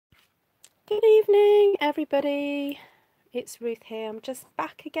Good evening, everybody. It's Ruth here. I'm just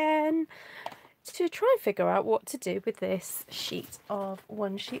back again to try and figure out what to do with this sheet of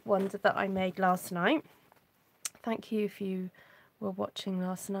One Sheet Wonder that I made last night. Thank you if you were watching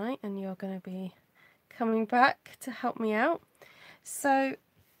last night and you're going to be coming back to help me out. So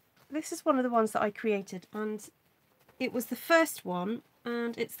this is one of the ones that I created, and it was the first one,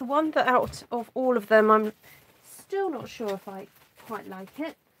 and it's the one that out of all of them I'm still not sure if I quite like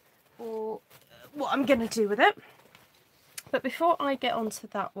it or what I'm going to do with it. But before I get onto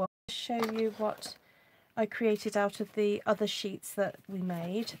that one, I'll show you what I created out of the other sheets that we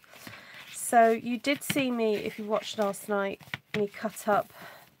made. So you did see me, if you watched last night, me cut up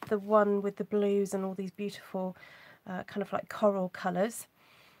the one with the blues and all these beautiful kind of like coral colours,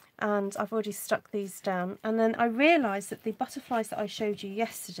 and I've already stuck these down. And then I realised that the butterflies that I showed you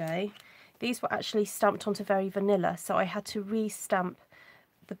yesterday, these were actually stamped onto very vanilla, so I had to re-stamp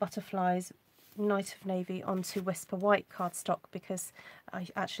the butterflies Night of Navy onto Whisper White cardstock because I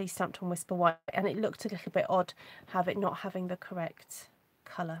actually stamped on Whisper White, and it looked a little bit odd not having the correct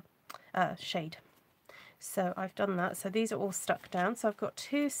colour shade. So I've done that. So these are all stuck down. So I've got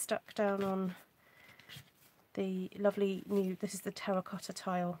two stuck down on the lovely new, this is the terracotta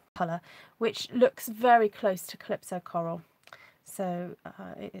tile colour, which looks very close to Calypso Coral. So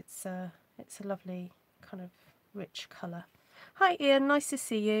it's a lovely kind of rich colour. Hi Ian, nice to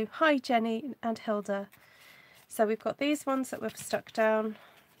see you. Hi Jenny and Hilda. So we've got these ones that we've stuck down,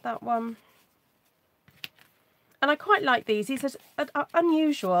 that one. And I quite like these. These are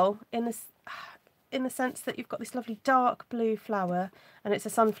unusual in the sense that you've got this lovely dark blue flower, and it's a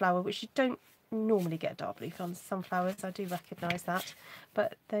sunflower, which you don't normally get dark blue from sunflowers. I do recognise that,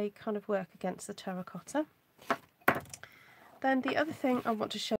 but they kind of work against the terracotta. Then the other thing I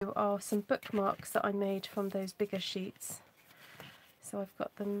want to show are some bookmarks that I made from those bigger sheets. So I've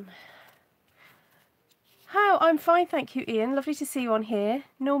got them. How? I'm fine, thank you, Ian. Lovely to see you on here.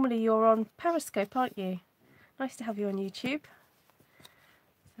 Normally you're on Periscope, aren't you? Nice to have you on YouTube.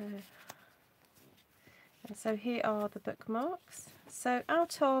 So here are the bookmarks. So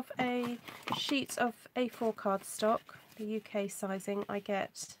out of a sheet of A4 cardstock, the UK sizing, I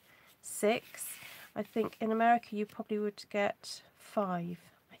get 6. I think in America you probably would get 5,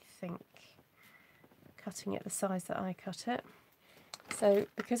 I think, cutting it the size that I cut it. So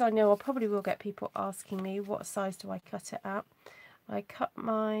because I know I probably will get people asking me what size do I cut it at, I cut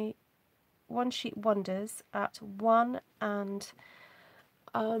my One Sheet Wonders at 1 and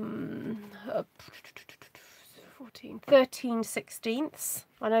 13/16.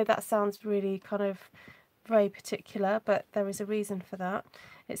 I know that sounds really kind of very particular, but there is a reason for that.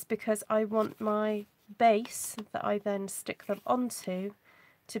 It's because I want my base that I then stick them onto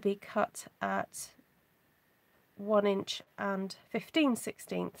to be cut at 1 inch and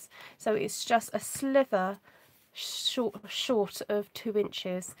 15/16. So it's just a slither short of 2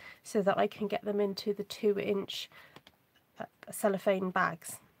 inches so that I can get them into the 2-inch cellophane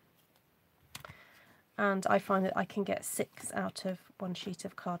bags. And I find that I can get 6 out of one sheet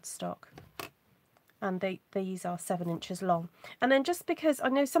of cardstock, and these are 7 inches long. And then just because I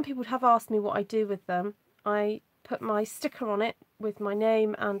know some people have asked me what I do with them, I put my sticker on it with my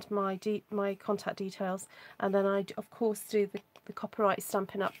name and my contact details, and then I of course do the copyright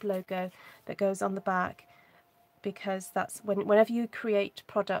Stampin' Up logo that goes on the back, because that's whenever you create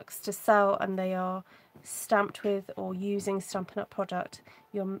products to sell and they are stamped with or using Stampin' Up product,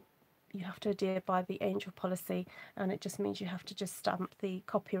 you have to adhere by the Angel policy, and it just means you have to just stamp the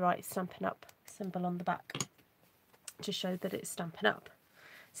copyright Stampin' Up symbol on the back to show that it's Stampin' Up.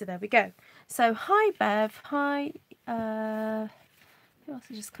 So there we go. So hi Bev, hi, who else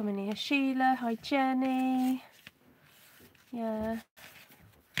has just come in here? Sheila, hi Jenny. Yeah.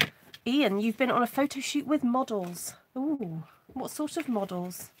 Ian, you've been on a photo shoot with models. Ooh, what sort of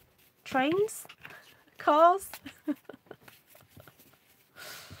models? Trains? Cars?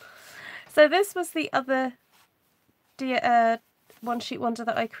 So this was the other One Sheet Wonder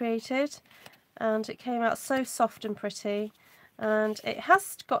that I created, and it came out so soft and pretty, and it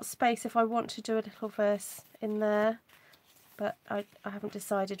has got space if I want to do a little verse in there, but I haven't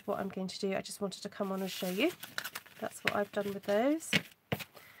decided what I'm going to do. I just wanted to come on and show you. That's what I've done with those.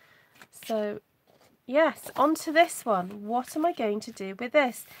 So yes, on to this one. What am I going to do with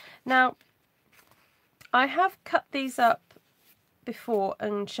this? Now, I have cut these up before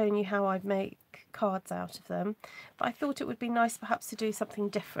and shown you how I make cards out of them, but I thought it would be nice perhaps to do something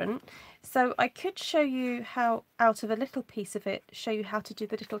different. So I could show you how, out of a little piece of it, show you how to do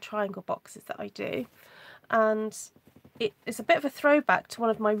the little triangle boxes that I do. And it's a bit of a throwback to one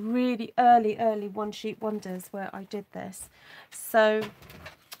of my really early One Sheet Wonders where I did this. So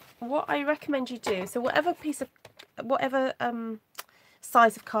what I recommend you do, so whatever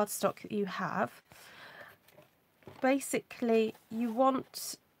size of cardstock that you have, basically you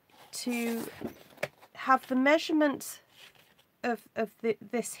want to have the measurement of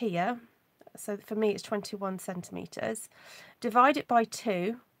this here. So for me it's 21 centimetres. Divide it by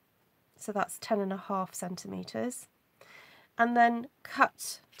 2, so that's 10.5 centimetres. And then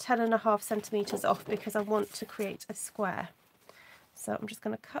cut 10.5 centimetres off because I want to create a square. So I'm just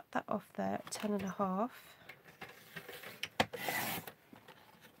going to cut that off there at 10.5.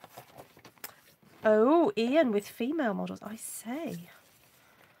 Oh, Ian with female models, I say.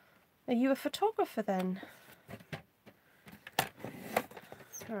 Are you a photographer then?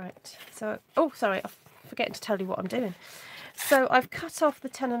 Alright, so, oh sorry, I'm forgetting to tell you what I'm doing. So I've cut off the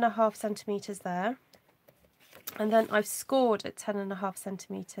 10.5 centimetres there. And then I've scored at 10.5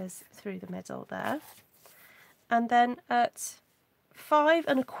 centimetres through the middle there. And then at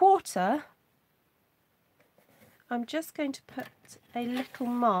 5.25, I'm just going to put a little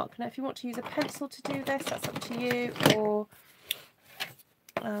mark. Now if you want to use a pencil to do this, that's up to you, or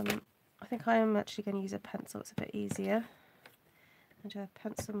I think I am actually going to use a pencil, it's a bit easier. And do a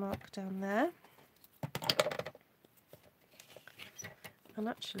pencil mark down there. And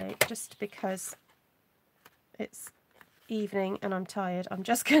actually, just because it's evening and I'm tired, I'm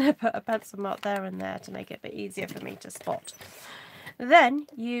just going to put a pencil mark there and there to make it a bit easier for me to spot. Then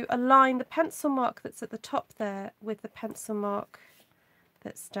you align the pencil mark that's at the top there with the pencil mark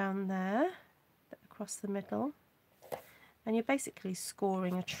that's down there, across the middle, and you're basically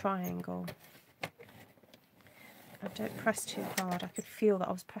scoring a triangle. And don't press too hard. I could feel that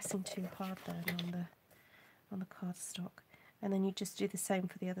I was pressing too hard then on the cardstock. And then you just do the same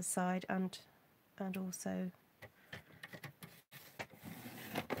for the other side and also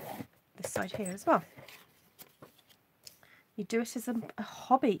this side here as well. You do it as a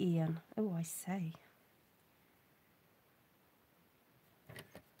hobby, Ian. Oh, I say.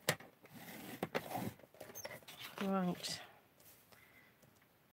 Right.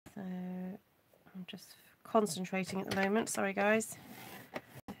 So I'm just concentrating at the moment. Sorry, guys.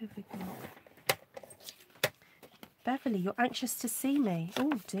 Who have we got? Beverly, you're anxious to see me.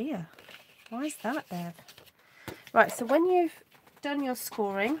 Oh dear. Why is that, Bev? Right, so when you've done your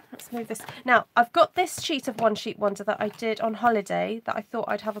scoring, let's move this. Now, I've got this sheet of One Sheet Wonder that I did on holiday that I thought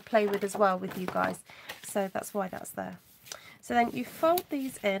I'd have a play with as well with you guys. So that's why that's there. So then you fold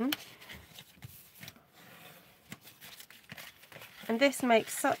these in. And this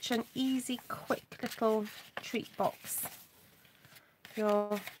makes such an easy, quick little treat box. If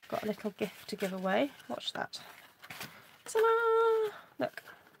you've got a little gift to give away, watch that. Ta-da! Look,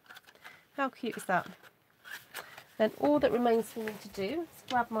 how cute is that? Then all that remains for me to do is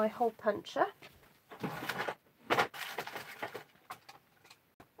grab my hole puncher.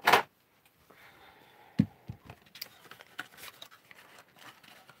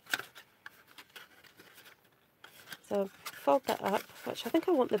 So fold that up, which I think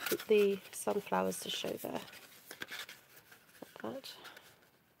I want the sunflowers to show there. Like that.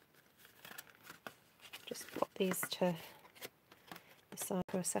 Just pop these to the side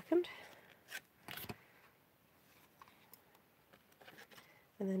for a second.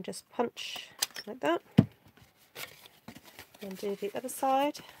 And then just punch like that. And do the other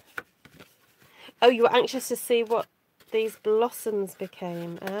side. Oh, you were anxious to see what these blossoms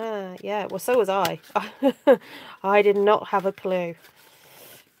became. Ah, yeah, well, so was I. I did not have a clue.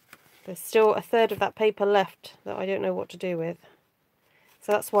 There's still a third of that paper left that I don't know what to do with.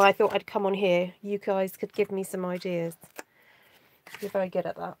 So that's why I thought I'd come on here. You guys could give me some ideas. You're very good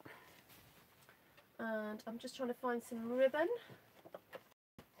at that. And I'm just trying to find some ribbon.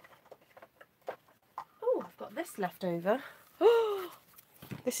 Oh, I've got this left over.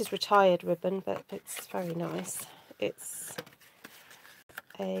 This is retired ribbon, but it's very nice. It's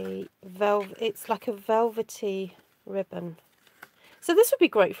like a velvety ribbon. So this would be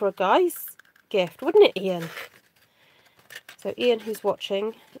great for a guy's gift, wouldn't it, Ian? So Ian, who's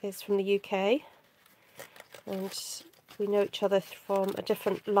watching, is from the UK, and we know each other from a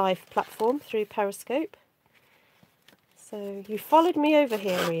different live platform through Periscope. So you followed me over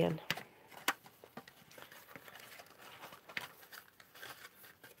here, Ian.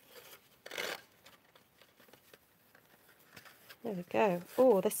 There we go.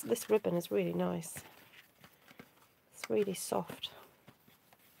 Oh, this ribbon is really nice. It's really soft.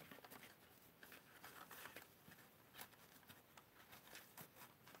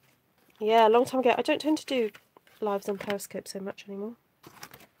 Yeah, a long time ago. I don't tend to do lives on Periscope so much anymore.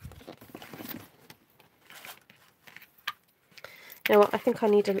 You know what? I think I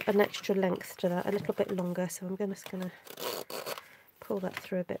need an extra length to that, a little bit longer. So I'm just gonna pull that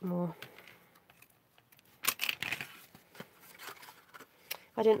through a bit more.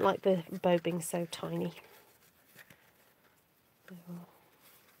 I didn't like the bow being so tiny.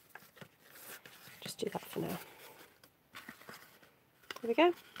 Just do that for now. There we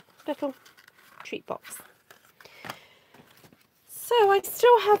go, little treat box. So I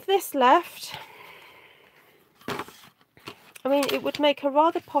still have this left. I mean, it would make a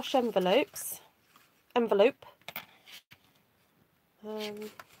rather posh envelope. I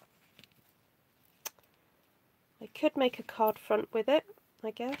could make a card front with it,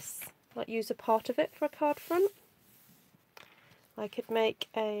 I guess. Like use a part of it for a card front. I could make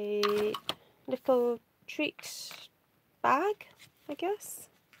a little treat bag, I guess.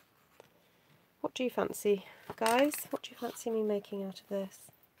 What do you fancy, guys? What do you fancy me making out of this?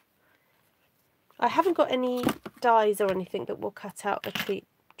 I haven't got any dies or anything that will cut out a treat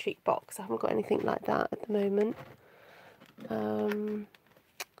box. I haven't got anything like that at the moment. I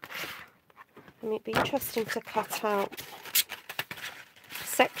mean, it'd be interesting to cut out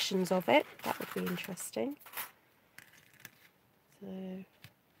sections of it. That would be interesting. So,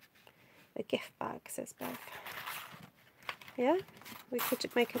 a gift bag, says Bev. Yeah, we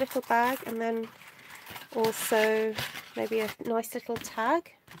could make a little bag and then also maybe a nice little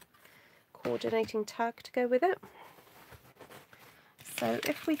tag, coordinating tag to go with it. So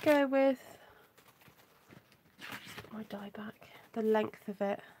if we go with, just put my die back, the length of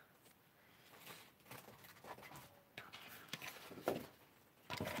it.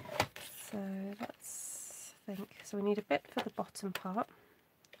 So let's think, so we need a bit for the bottom part.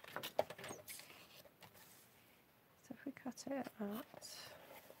 So if we cut it at,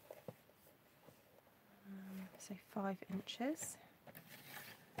 say 5 inches,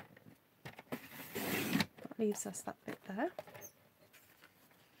 that leaves us that bit there.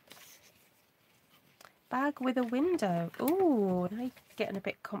 Bag with a window. Ooh, now you're getting a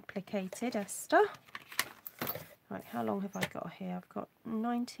bit complicated, Esther. Right, how long have I got here? I've got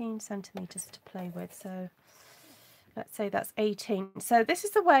 19 centimetres to play with, so let's say that's 18. So this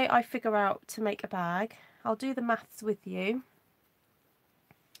is the way I figure out to make a bag. I'll do the maths with you,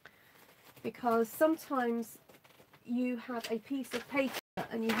 because sometimes you have a piece of paper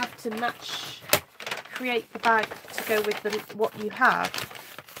and you have to create the bag to go with what you have.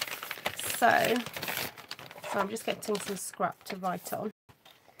 So I'm just getting some scrap to write on,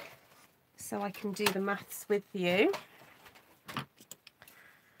 so I can do the maths with you.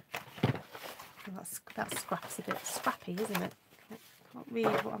 Oh, that scrap's a bit scrappy, isn't it? Can't read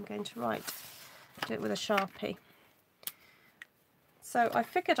what I'm going to write. Do it with a Sharpie. So I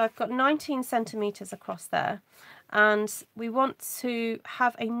figured I've got 19 centimetres across there, and we want to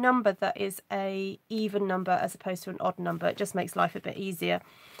have a number that is a even number as opposed to an odd number. It just makes life a bit easier.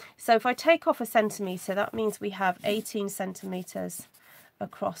 So if I take off a centimetre, that means we have 18 centimetres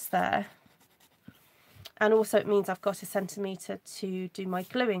across there. And also it means I've got a centimetre to do my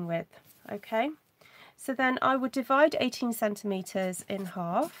gluing with. Okay, so then I would divide 18 centimetres in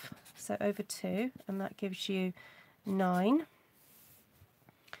half, so over 2, and that gives you 9.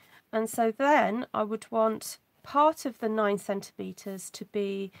 And so then I would want part of the 9 centimetres to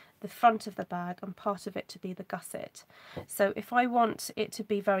be the front of the bag and part of it to be the gusset. So if I want it to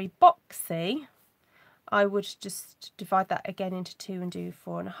be very boxy, I would just divide that again into 2 and do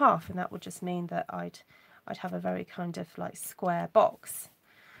 4.5, and that would just mean that I'd have a very kind of like square box.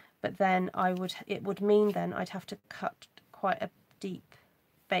 But then it would mean then I'd have to cut quite a deep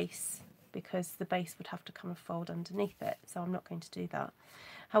base, because the base would have to come and fold underneath it, so I'm not going to do that.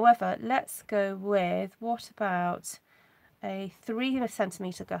 However, let's go with, what about a 3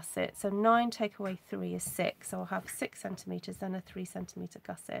 centimetre gusset? So 9 take away 3 is 6, so I'll have 6 centimetres, then a 3 centimetre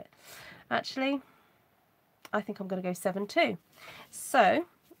gusset. Actually, I think I'm going to go 7 too. So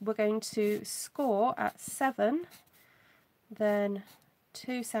we're going to score at 7, then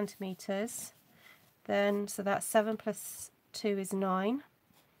 2 centimetres, then, so that's 7 plus 2 is 9,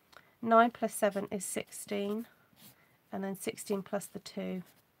 9 plus 7 is 16, and then 16 plus the 2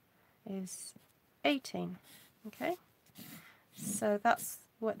 is 18. Okay, so that's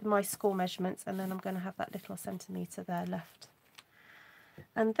what my score measurements, and then I'm going to have that little centimetre there left.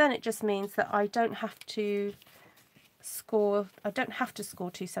 And then it just means that I don't have to score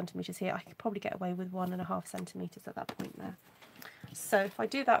 2 centimetres here. I could probably get away with 1.5 centimetres at that point there. So if I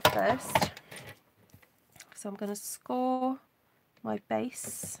do that first, so I'm going to score my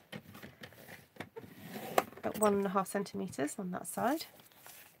base at 1.5 centimetres on that side.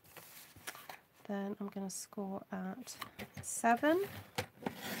 Then I'm going to score at 7,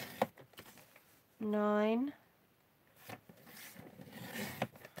 9,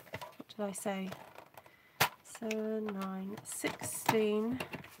 what did I say? 7, 9, 16.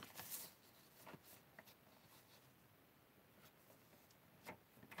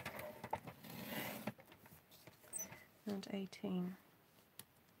 And 18.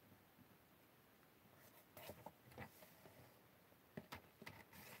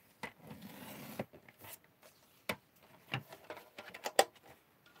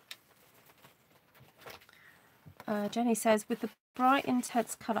 Jenny says, with the bright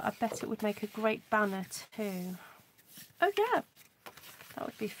intense colour, I bet it would make a great banner too. Oh yeah, that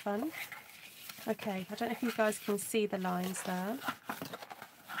would be fun. Okay, I don't know if you guys can see the lines there.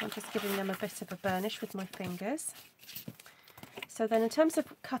 I'm just giving them a bit of a burnish with my fingers. So then in terms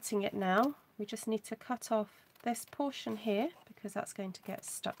of cutting it now, we just need to cut off this portion here because that's going to get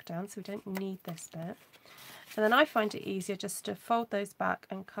stuck down, so we don't need this bit. And then I find it easier just to fold those back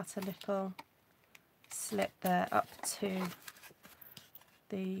and cut a little slit there up to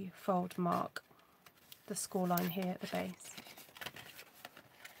the fold mark, the score line here at the base.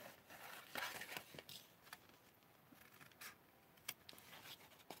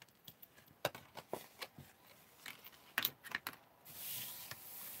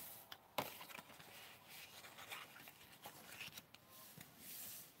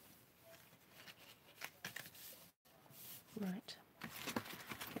 Right,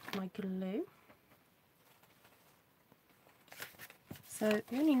 get my glue. So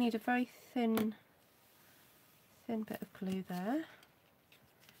you only need a very thin bit of glue there,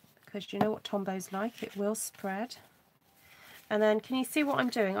 because you know what Tombo's like, it will spread. And then can you see what I'm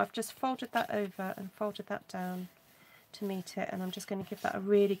doing? I've just folded that over and folded that down to meet it, and I'm just going to give that a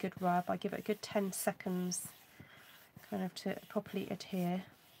really good rub. I give it a good 10 seconds kind of to properly adhere.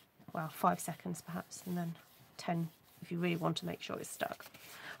 Well, 5 seconds perhaps, and then 10 if you really want to make sure it's stuck.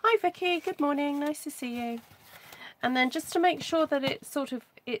 Hi Vicky, good morning, nice to see you. And then just to make sure that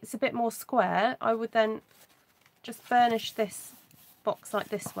it's a bit more square, I would then just burnish this box like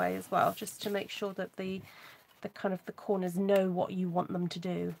this way as well, just to make sure that the kind of the corners know what you want them to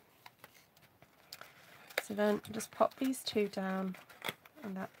do. So then just pop these two down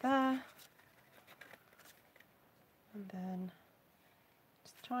and that there, and then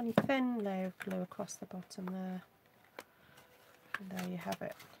just a tiny thin layer of glue across the bottom there, and there you have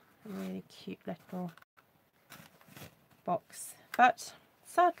it, a really cute little box. But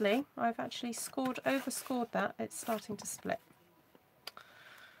sadly I've actually over-scored that, it's starting to split.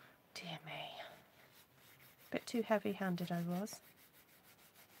 Dear me. A bit too heavy-handed I was.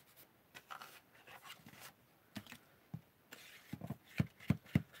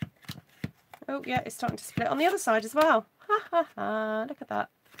 Oh yeah, it's starting to split on the other side as well. Ha ha ha, look at that.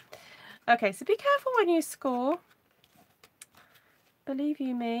 Okay, so be careful when you score. Believe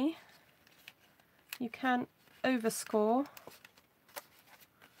you me, you can overscore,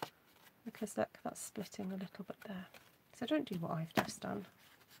 because look, that's splitting a little bit there. So don't do what I've just done.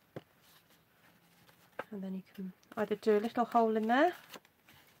 And then you can either do a little hole in there,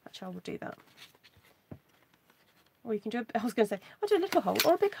 actually I will do that, or you can do I was going to say, I'll do a little hole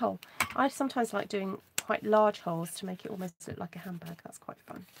or a big hole. I sometimes like doing quite large holes to make it almost look like a handbag, that's quite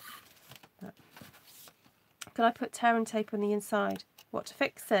fun. But can I put tear and tape on the inside? What, to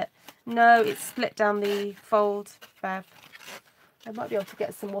fix it? No, it's split down the fold, Bev. I might be able to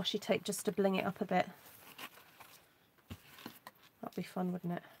get some washi tape just to bling it up a bit. That'd be fun,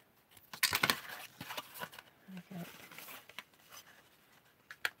 wouldn't it? Okay.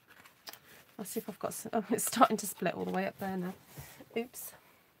 I'll see if I've got some. Oh, it's starting to split all the way up there now. Oops.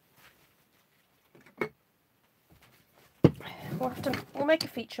 We'll make a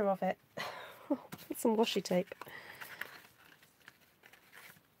feature of it. Some washi tape.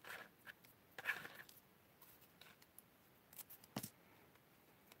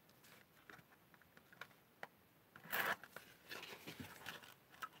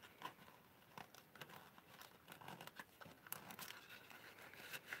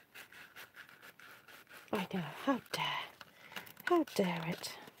 I know, how dare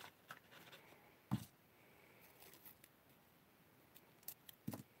it.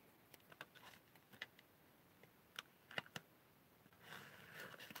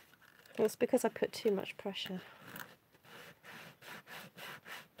 It's because I put too much pressure.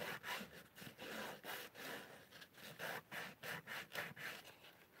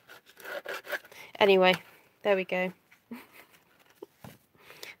 Anyway, there we go.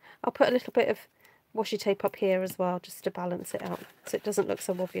 I'll put a little bit of washi tape up here as well, just to balance it out, so it doesn't look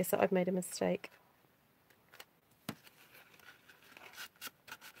so obvious that I've made a mistake.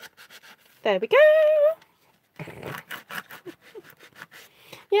 There we go.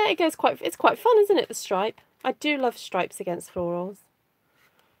 Yeah, it's quite fun, isn't it, the stripe? I do love stripes against florals.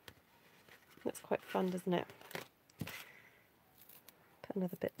 That's quite fun, doesn't it? Put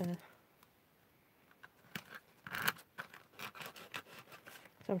another bit there.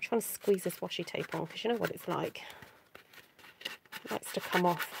 So I'm trying to squeeze this washi tape on because you know what it's like. It likes to come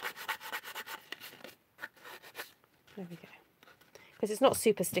off. There we go. Because it's not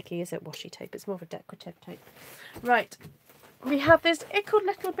super sticky, is it, washi tape? It's more of a decorative tape. Right. We have this ickled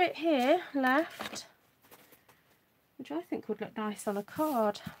little bit here left, which I think would look nice on a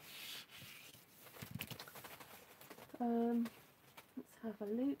card. Let's have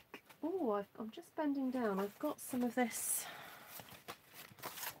a look. Oh, I'm just bending down. I've got some of this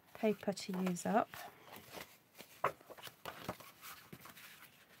paper to use up.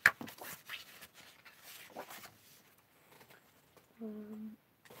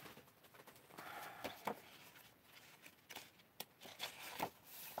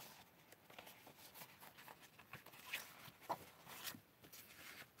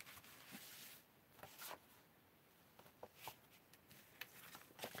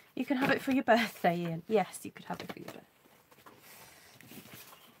 You can have it for your birthday, Ian. Yes, you could have it for your birthday.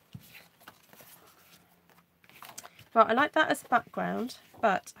 Right, I like that as background,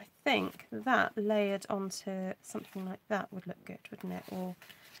 but I think that layered onto something like that would look good, wouldn't it? Or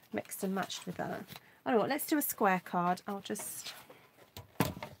mixed and matched with that. I don't know what, let's do a square card. I'll just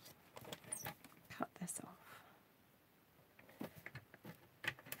cut this off.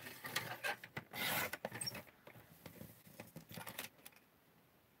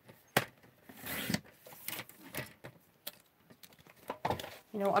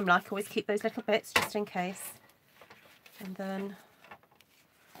 You know what I'm like, always keep those little bits just in case. And then,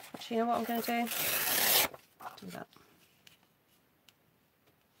 actually, you know what I'm going to do? Do that.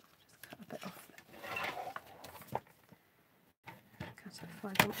 Just cut a bit off there. Cut off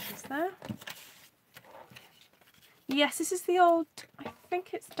 5 inches there. Yes, this is the old, I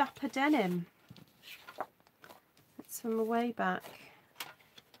think it's Dapper Denim. It's from way back,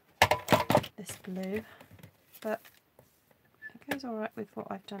 this blue. But it goes all right with what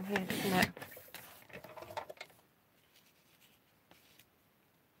I've done here, doesn't it?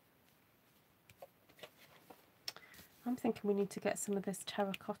 I'm thinking we need to get some of this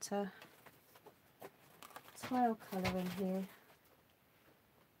terracotta tile colour in here.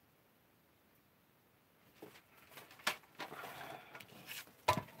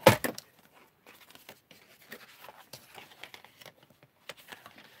 I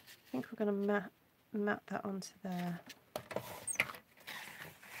think we're going to map that onto there.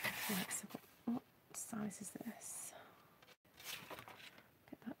 Right, so what size is this?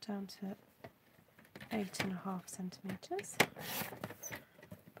 Get that down to 8.5 centimetres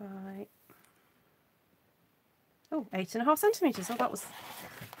by 8.5 centimetres. Oh, that was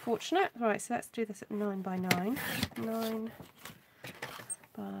fortunate. Right, so let's do this at 9 by 9. 9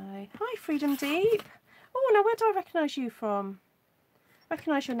 by... Hi, Freedom Deep. Oh, now where do I recognise you from?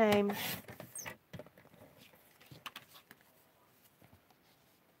 Recognise your name.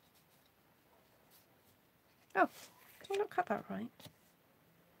 Oh, did I not cut that right?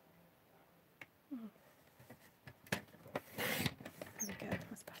 There we go,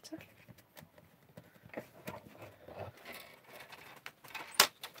 that's better.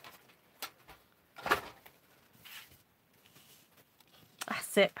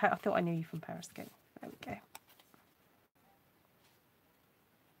 That's it. I thought I knew you from Periscope. There we go.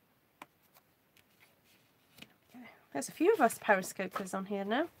 There's a few of us Periscopers on here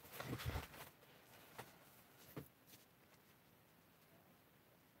now.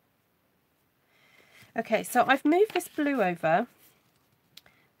 Okay, so I've moved this blue over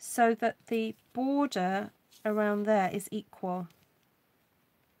so that the border around there is equal.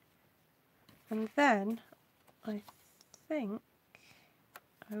 And then I think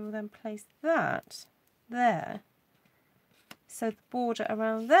I will then place that there so the border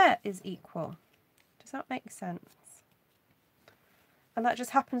around there is equal. Does that make sense? And that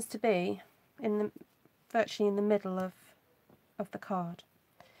just happens to be in the virtually in the middle of the card.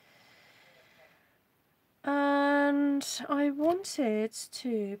 And I wanted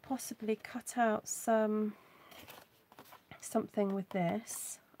to possibly cut out something with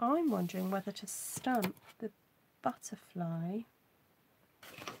this. I'm wondering whether to stamp the butterfly.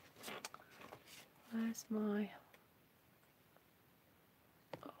 Where's my...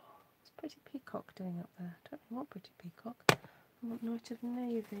 Oh, it's Pretty Peacock doing up there. I don't want Pretty Peacock. I want Knight of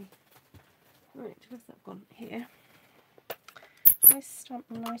Navy. Right, where's that gone? Here. I stamp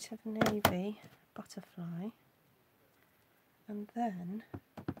Knight of Navy butterfly and then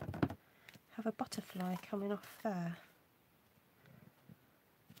have a butterfly coming off there,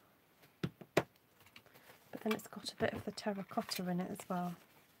 but then it's got a bit of the terracotta in it as well.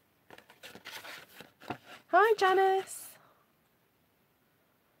 Hi Janice!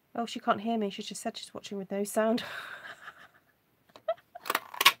 Oh, she can't hear me. She just said she's watching with no sound.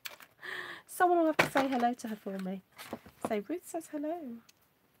 Someone will have to say hello to her for me. Say, Ruth says hello.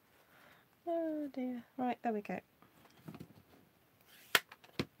 Oh dear. Right, there we go.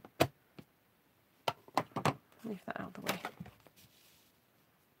 Move that out of the way.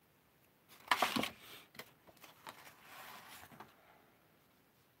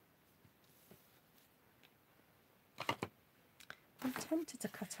 I'm tempted to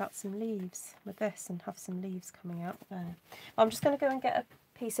cut out some leaves with this and have some leaves coming out there. I'm just going to go and get a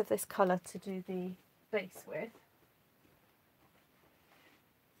piece of this colour to do the base with.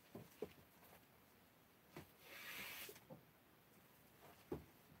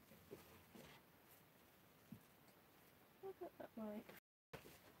 I'll get that right.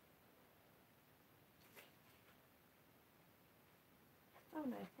 Oh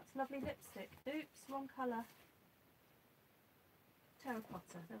no, that's lovely lipstick. Oops, wrong colour.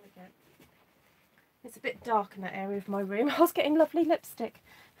 Terracotta, there we go. It's a bit dark in that area of my room. I was getting lovely lipstick.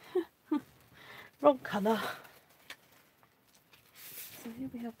 Wrong colour. So here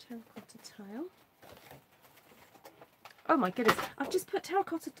we have terracotta tile. Oh my goodness, I've just put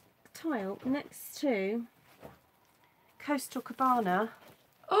terracotta tile next to Coastal Cabana.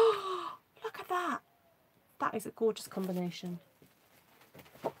 Oh, look at that. That is a gorgeous combination.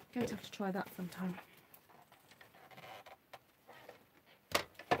 I'm going to have to try that sometime.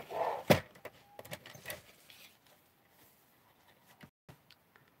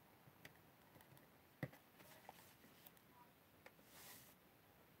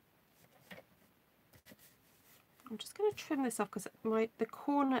 I'm just going to trim this off because the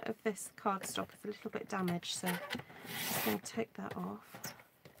corner of this cardstock is a little bit damaged, so I'm just going to take that off.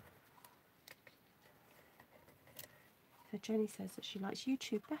 So Jenny says that she likes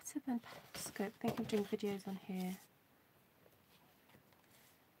YouTube better than Periscope. I think I'm doing videos on here.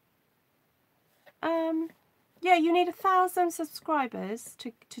 Yeah, you need 1,000 subscribers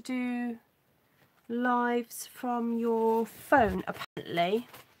to do lives from your phone, apparently.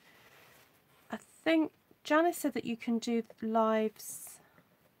 I think Janice said that you can do lives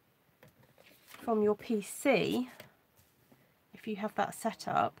from your PC if you have that set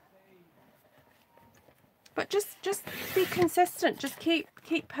up. But just be consistent. Just keep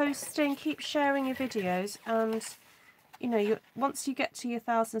posting, keep sharing your videos, and you know, once you get to your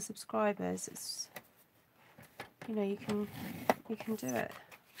 1,000 subscribers, it's, you know, you can do it.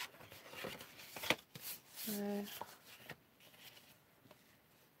 So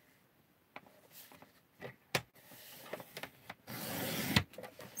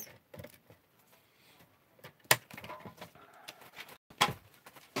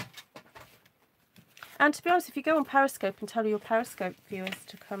and to be honest, if you go on Periscope and tell your Periscope viewers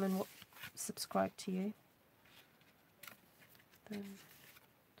to come and subscribe to you, then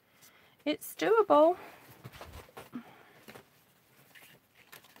it's doable.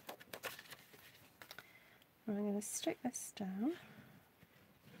 I'm going to stick this down.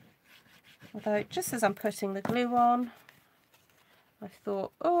 Although, just as I'm putting the glue on, I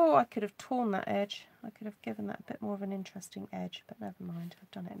thought, oh, I could have torn that edge. I could have given that a bit more of an interesting edge, but never mind,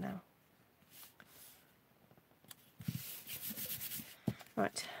 I've done it now.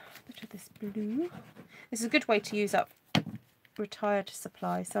 Right, a bit of this blue. This is a good way to use up retired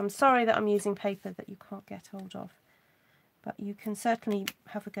supplies. So I'm sorry that I'm using paper that you can't get hold of, but you can certainly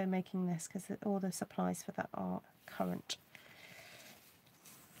have a go making this because all the supplies for that are current.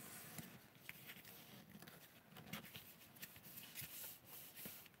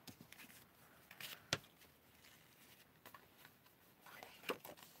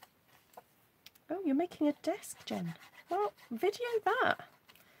 Oh, you're making a desk, Jen. Well, video that.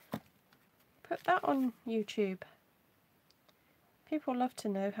 Put that on YouTube. People love to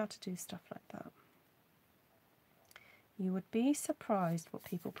know how to do stuff like that. You would be surprised what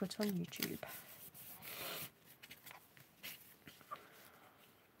people put on YouTube.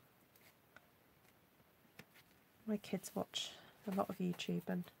 My kids watch a lot of YouTube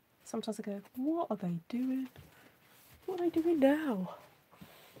and sometimes I go, what are they doing? What are they doing now?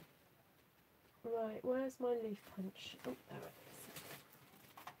 Right, where's my leaf punch? Oh, there it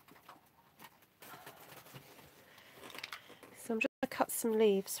is. So I'm just going to cut some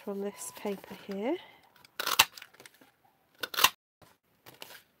leaves from this paper here.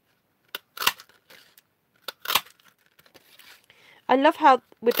 I love how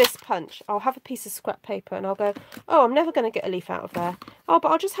with this punch I'll have a piece of scrap paper and I'll go, oh, I'm never going to get a leaf out of there. Oh, but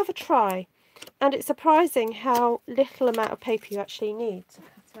I'll just have a try. And it's surprising how little amount of paper you actually need to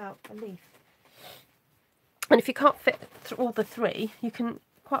cut out a leaf. And if you can't fit all the three, you can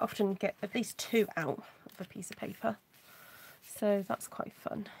quite often get at least 2 out of a piece of paper. So that's quite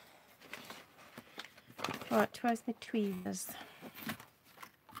fun. Right, where's my tweezers?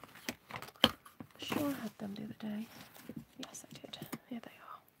 Sure I had them the other day. Yes, I did. Here they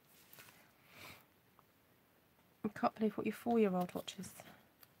are. I can't believe what your 4-year-old watches.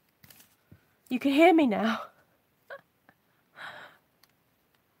 You can hear me now.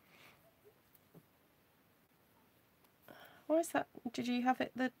 Why is that? Did you have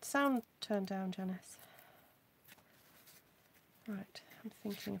the sound turned down, Janice? Right, I'm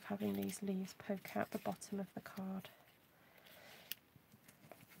thinking of having these leaves poke out the bottom of the card.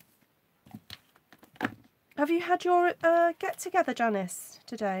 Have you had your get-together, Janice,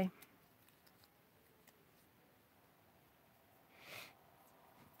 today?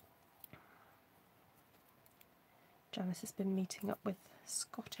 Janice has been meeting up with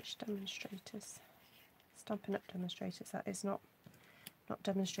Scottish demonstrators. Stampin' Up demonstrators, that is, not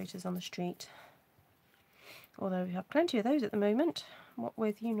demonstrators on the street. Although we have plenty of those at the moment. What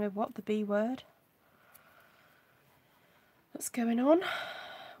with, you know what, the B word. That's going on.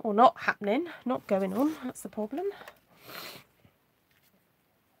 Or not happening, not going on, that's the problem.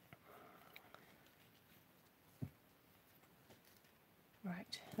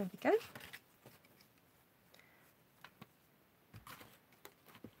 Right, there we go.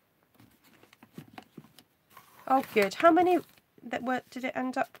 Oh good, how many did it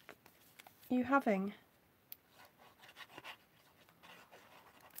end up you having?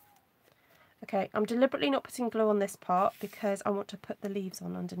 Okay, I'm deliberately not putting glue on this part because I want to put the leaves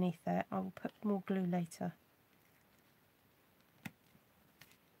on underneath there. I will put more glue later.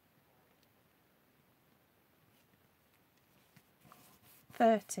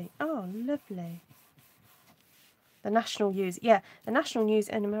 $30. Oh, lovely. The national news, yeah, the national news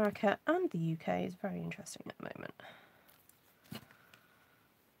in America and the UK is very interesting at the moment.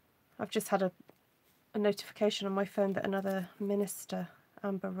 I've just had a notification on my phone that another minister,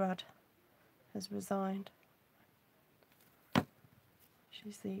 Amber Rudd, has resigned.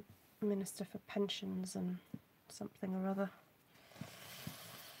 She's the Minister for Pensions and something or other.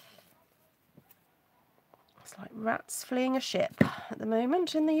 It's like rats fleeing a ship at the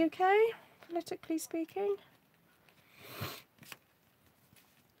moment in the UK, politically speaking.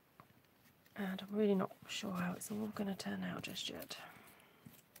 And I'm really not sure how it's all going to turn out just yet.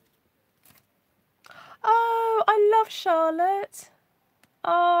 Oh, I love Charlotte.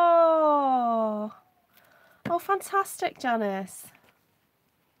 Oh, fantastic, Janice.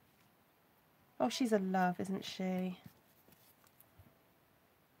 Oh, she's a love, isn't she?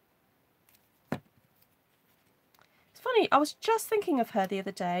 It's funny, I was just thinking of her the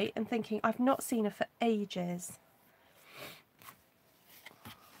other day and thinking I've not seen her for ages.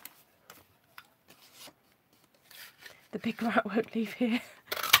 The big rat won't leave here.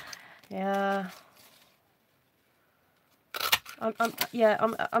 Yeah. I'm a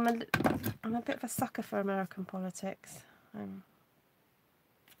bit of a sucker for American politics.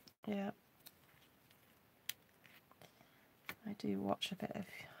 Yeah. I do watch a bit of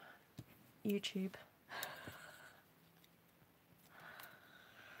YouTube.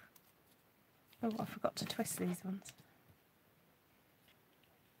 Oh, I forgot to twist these ones.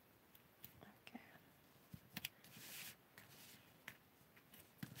 Okay.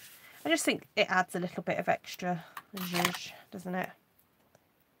 I just think it adds a little bit of extra zhuzh, doesn't it?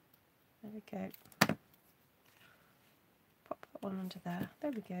 There we go. Pop that one under there.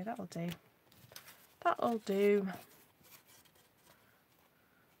 There we go, that'll do. That'll do.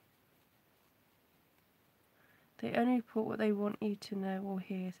 They only report what they want you to know or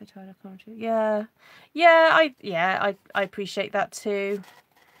hear, so Tyler commentary. Yeah. I appreciate that too.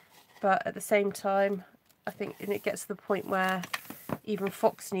 But at the same time, I think it gets to the point where even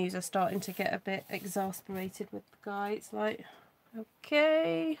Fox News are starting to get a bit exasperated with the guy. It's like,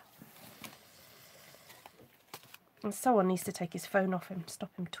 okay. And someone needs to take his phone off him, stop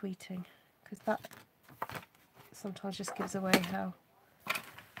him tweeting, because that sometimes just gives away how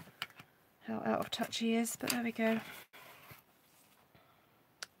out of touch he is. But there we go.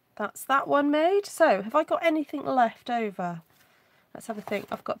 That's that one made. So have I got anything left over? Let's have a think.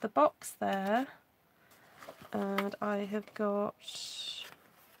 I've got the box there, and I have got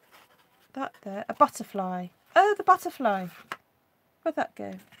that there, a butterfly. Oh, the butterfly. Where'd that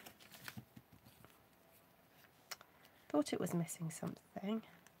go? Thought it was missing something.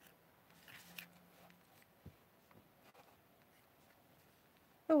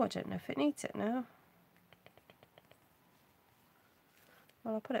 Oh, I don't know if it needs it now.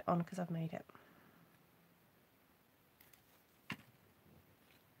 Well, I'll put it on because I've made it.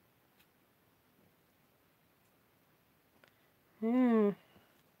 I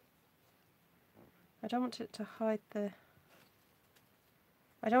don't want it to hide the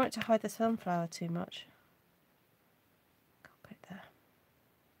I don't want it to hide the sunflower too much. Can't put it there.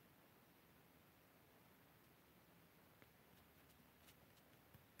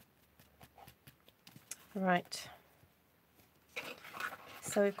 Right.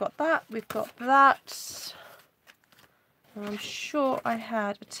 So we've got that, we've got that. And I'm sure I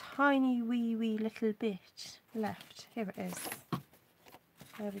had a tiny wee little bit left. Here it is.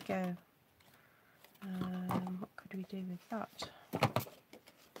 There we go. What could we do with that?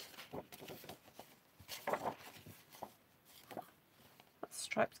 That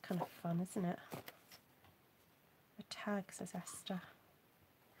stripe's kind of fun, isn't it? A tag, says Esther.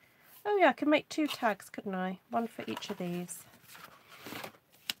 Oh yeah, I could make 2 tags, couldn't I? One for each of these.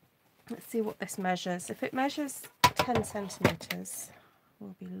 Let's see what this measures. If it measures 10 centimetres,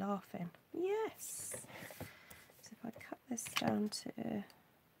 we'll be laughing. Yes! So if I cut this down to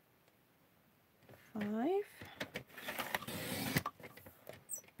 5.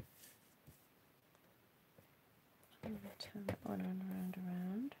 And turn that one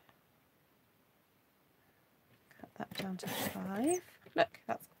around. Cut that down to 5. Look,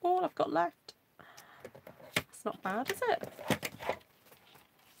 that's all I've got left. That's not bad, is it?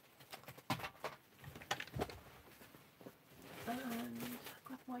 And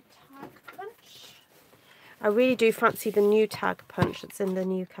grab my tag punch. I really do fancy the new tag punch that's in the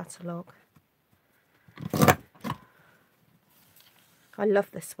new catalogue. I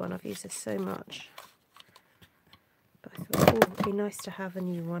love this one, I've used this so much. But I thought, oh, it'd be nice to have a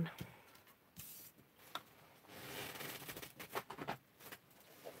new one.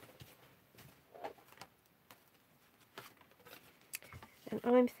 And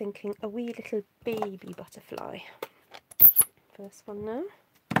I'm thinking a wee little baby butterfly. First one now.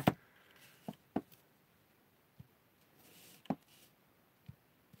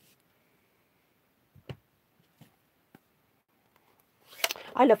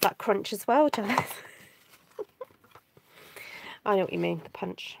 I love that crunch as well, Janice. I know what you mean, the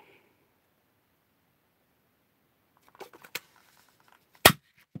punch.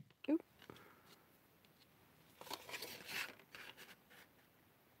 Ooh.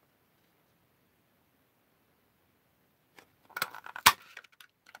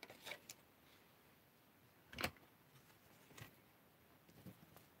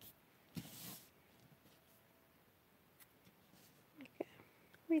 Okay.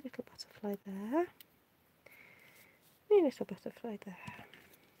 Wee little butterfly there. Wee little butterfly there.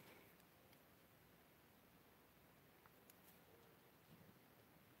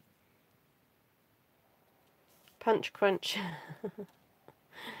 Punch crunch.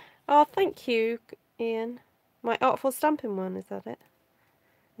 Oh, thank you, Ian. My Artful Stampin' one, is that it?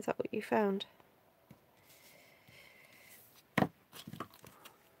 Is that what you found?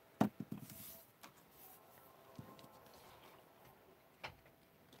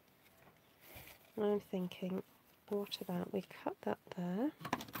 I'm thinking, what about we cut that there?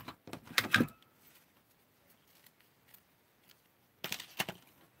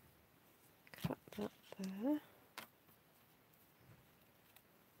 Cut that there.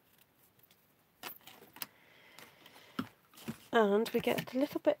 And we get a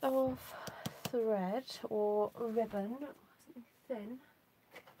little bit of thread or ribbon, something thin.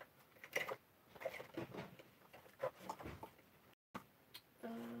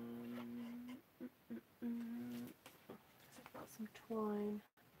 I've got some twine.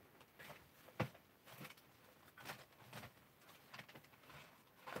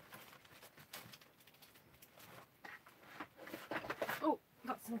 Oh,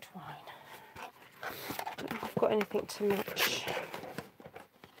 got some twine. I don't know if I've got anything to match.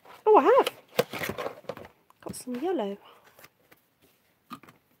 Oh, I have. Got some yellow.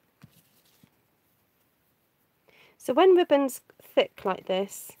 So when ribbon's thick like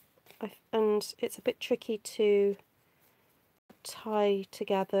this, and it's a bit tricky to tie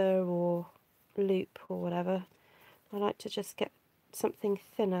together or loop or whatever, I like to just get something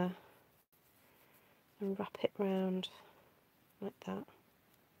thinner and wrap it round like that.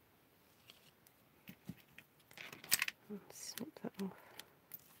 And snip that off.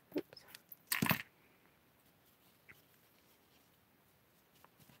 Oops.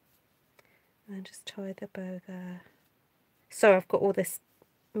 And then just tie the bow there. So I've got all this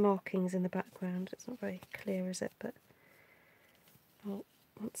markings in the background. It's not very clear, is it? But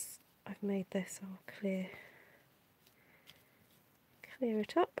once I've made this, I'll clear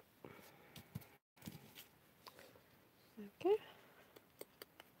it up. There we go.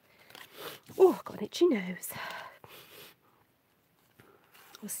 Oh, I've got an itchy nose. I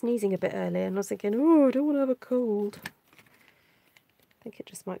was sneezing a bit earlier and I was thinking, oh, I don't want to have a cold. I think it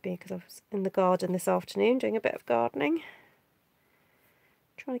just might be because I was in the garden this afternoon doing a bit of gardening.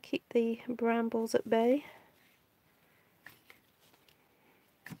 Trying to keep the brambles at bay.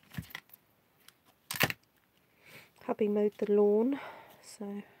 Hubby mowed the lawn,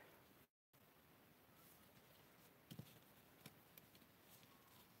 so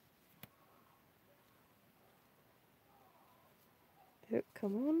oh,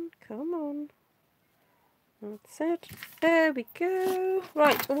 come on, come on. That's it. There we go.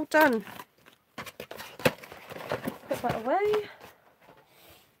 Right, all done. Put that away.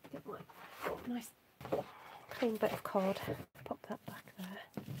 Get my nice clean bit of card. Pop that back there.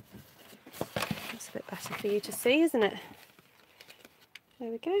 That's a bit better for you to see, isn't it? There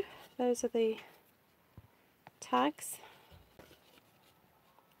we go. Those are the tags.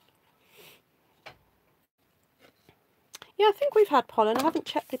 Yeah, I think we've had pollen. I haven't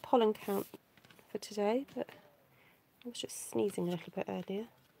checked the pollen count for today, but I was just sneezing a little bit earlier.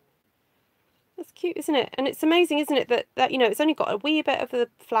 That's cute, isn't it? And it's amazing, isn't it, that you know, it's only got a wee bit of the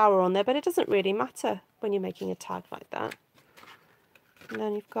flower on there, but it doesn't really matter when you're making a tag like that. And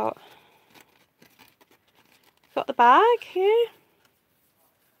then you've got the bag here.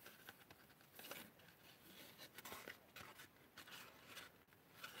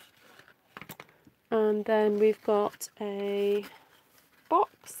 And then we've got a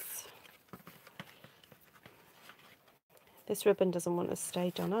box. This ribbon doesn't want to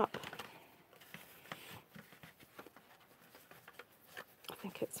stay done up. I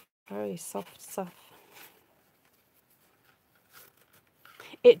think it's very soft stuff.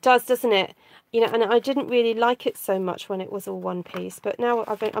 It does, doesn't it? You know, and I didn't really like it so much when it was all one piece, but now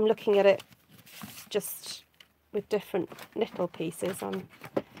I'm looking at it just with different little pieces. I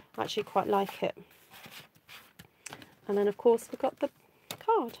actually quite like it. And then, of course, we've got the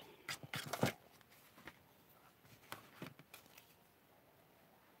card.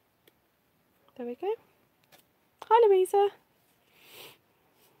 There we go. Hi, Louisa.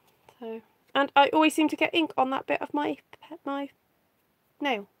 So, and I always seem to get ink on that bit of my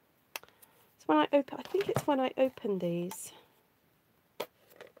nail. It's when I open. I think it's when I open these.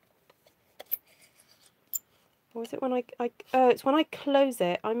 Or is it when oh, it's when I close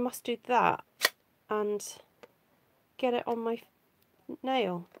it. I must do that and get it on my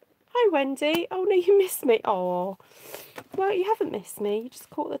nail. Hi, Wendy. Oh, no, you missed me. Oh, well, you haven't missed me. You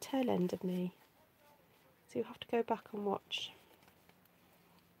just caught the tail end of me. So you'll have to go back and watch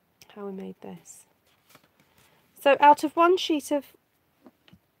how I made this. So out of one sheet of...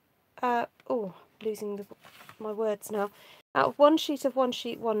 oh, losing my words now. Out of one sheet of One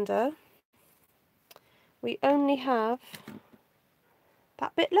Sheet Wonder, we only have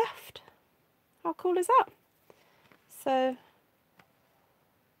that bit left. How cool is that? So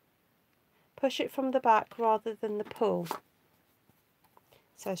push it from the back rather than the pull,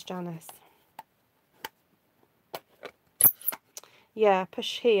 says Janice. Yeah,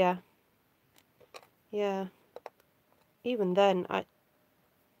 push here. Yeah. Even then,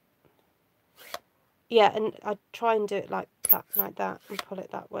 yeah, and I try and do it like that, and pull it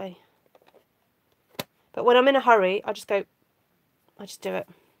that way. But when I'm in a hurry, I just do it.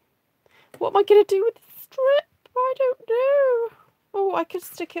 What am I going to do with the strip? I don't know. Oh, I could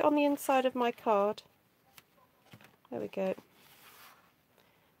stick it on the inside of my card. There we go.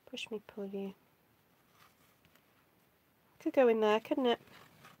 Push me, pull you. Could go in there, couldn't it?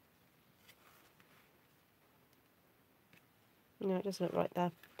 No, it doesn't look right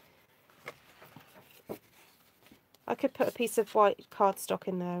there. I could put a piece of white cardstock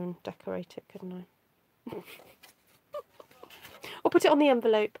in there and decorate it, couldn't I? Or put it on the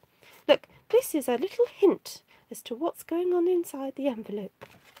envelope. Look, this is a little hint as to what's going on inside the envelope.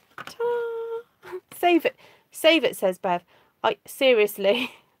 Ta! Save it. Save it, says Bev.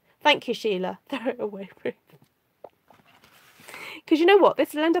 Seriously. Thank you, Sheila. Throw it away, Ruth. Because you know what?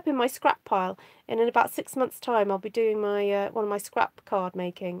 This will end up in my scrap pile. And in about 6 months' time, I'll be doing my one of my scrap card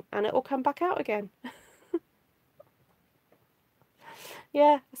making. And it will come back out again.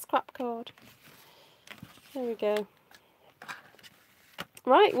 Yeah, a scrap card. There we go.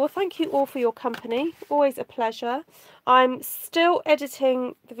 Right, well, thank you all for your company. Always a pleasure. I'm still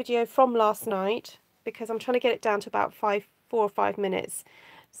editing the video from last night because I'm trying to get it down to about 4 or 5 minutes,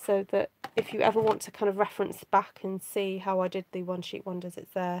 so that if you ever want to kind of reference back and see how I did the One Sheet Wonders,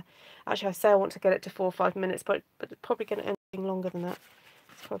 it's there. Actually, I say I want to get it to 4 or 5 minutes, but it's probably going to end up being longer than that.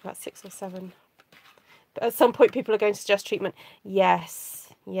 It's probably about 6 or 7. But at some point, people are going to suggest treatment. Yes,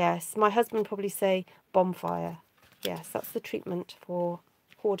 yes. My husband probably say bonfire. Yes, that's the treatment for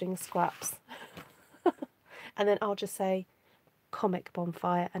hoarding scraps. And then I'll just say comic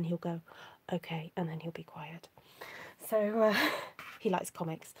bonfire, and he'll go, okay, and then he'll be quiet. So he likes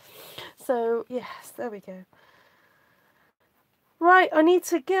comics. So yes, there we go. Right, I need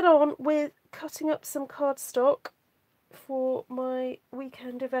to get on with cutting up some cardstock for my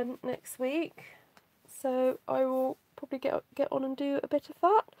weekend event next week. So I will probably get on and do a bit of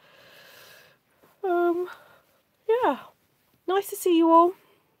that. Yeah. Nice to see you all.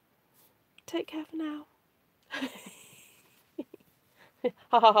 Take care for now.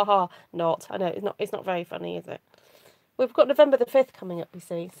 Ha ha ha ha. Not. I know it's not very funny, is it? We've got November the 5th coming up, you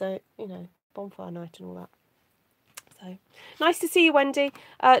see, so you know, bonfire night and all that. So nice to see you, Wendy.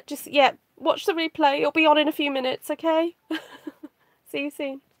 Just watch the replay. It'll be on in a few minutes, okay? See you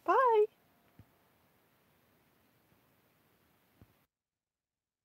soon. Bye.